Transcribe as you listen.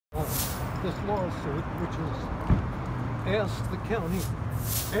this lawsuit, which is ask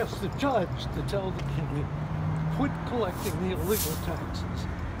the judge to tell the county, quit collecting the illegal taxes,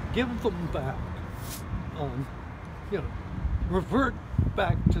 give them back, revert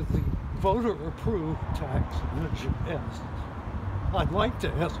back to the voter-approved tax, which is, I'd like to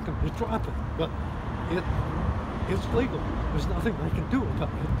ask him to drop it, but it's legal. There's nothing I can do about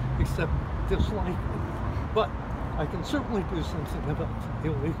it except dislike it. But I can certainly do something about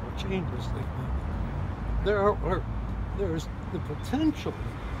the illegal changes they make. There's the potential,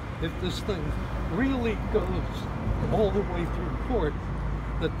 if this thing really goes all the way through court,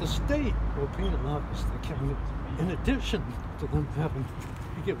 that the state will penalize the county in addition to them having to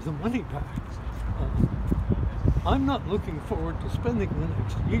give the money back. I'm not looking forward to spending the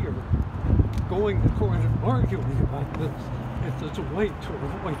next year going to court and arguing about this if there's a way to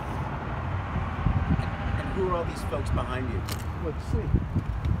avoid it. And who are all these folks behind you? Let's see.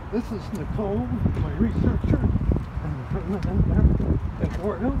 This is Nicole, my researcher, and the permanent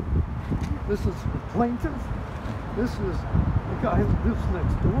Eduardo. This is the plaintiff. This is the guy who lives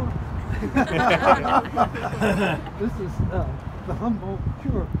next door. This is the Humboldt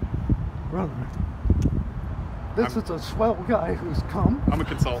Cure runner. This is a swell guy who's come. I'm a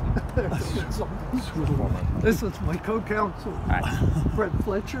consultant. This is my co-counsel, Fred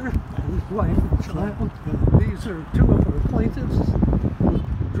Fletcher, and his wife and child. These are two of our plaintiffs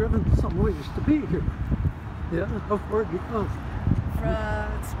who've driven some ways to be here. Yeah, how far do you come?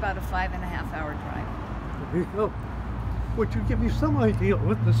 It's about a 5.5-hour drive. There you go. Would you give me some idea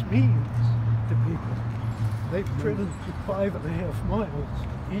what this means to people? They've driven 5.5 miles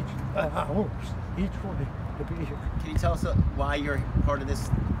hours each way to be here. Can you tell us why you're part of this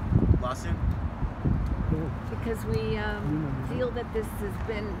lawsuit? Because we feel that this has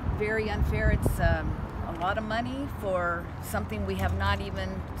been very unfair. It's a lot of money for something we have not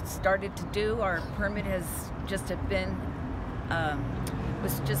even started to do. Our permit has just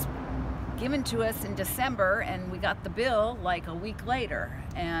was just given to us in December, and we got the bill like a week later,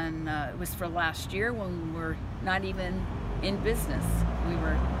 and it was for last year when we were not even in business. We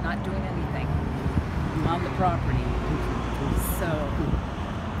were not doing anything on the property. So,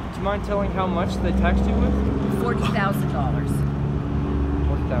 do you mind telling how much they taxed you with? $40,000.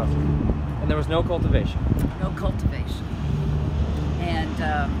 $40,000. And there was no cultivation? No cultivation. And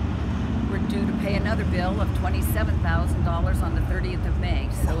we're due to pay another bill of $27,000 on the 30th of May.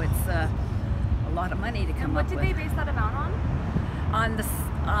 So it's a lot of money to come up with. And what did they base that amount on?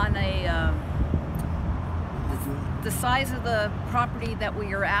 The size of the property that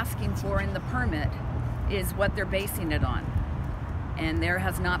we are asking for in the permit is what they're basing it on. And there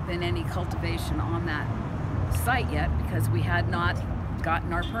has not been any cultivation on that site yet because we had not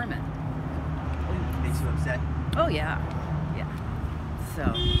gotten our permit. Makes you upset? Oh yeah, yeah.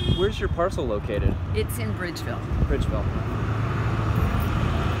 So. Where's your parcel located? It's in Bridgeville. Bridgeville.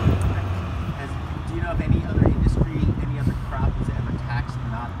 Do you know of any other industry, any other crop was ever taxed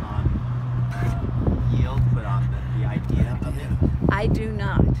not on yield, but on the idea of it? I do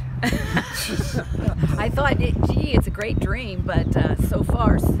not. I thought, gee, it's a great dream, but so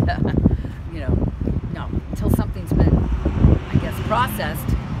far, no. Until something's been, I guess,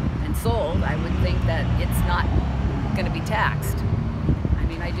 processed and sold, I would think that it's not going to be taxed. I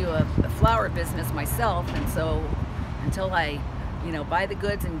mean, I do a flower business myself, and so until I, buy the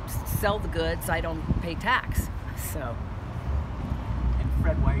goods and sell the goods, I don't pay tax. So. And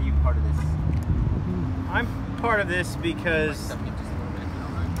Fred, why are you part of this? I'm part of this because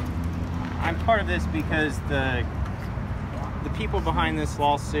the people behind this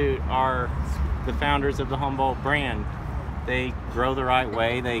lawsuit are the founders of the Humboldt brand. They grow the right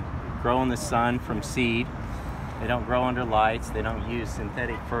way. They grow in the sun from seed. They don't grow under lights. They don't use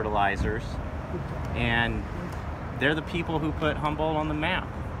synthetic fertilizers. And they're the people who put Humboldt on the map.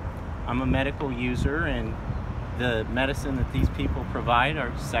 I'm a medical user, and the medicine that these people provide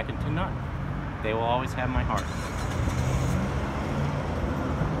are second to none. They will always have my heart.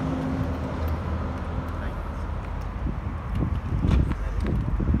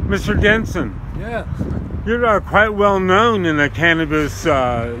 Mr. Denson. Yes. You're quite well known in the cannabis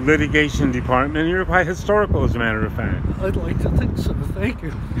litigation department. You're quite historical, as a matter of fact. I'd like to think so. Thank you.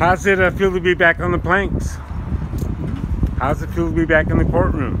 How's it feel to be back on the planks? How's it feel to be back in the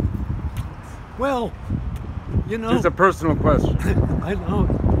courtroom? Well, It's a personal question. I know.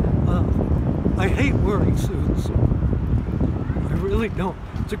 I hate wearing suits. I really don't.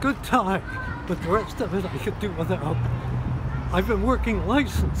 It's a good tie, but the rest of it I could do without. I've been working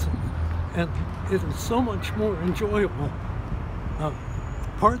licensing, and it is so much more enjoyable,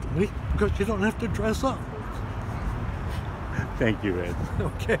 partly because you don't have to dress up. Thank you, Ed.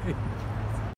 Okay.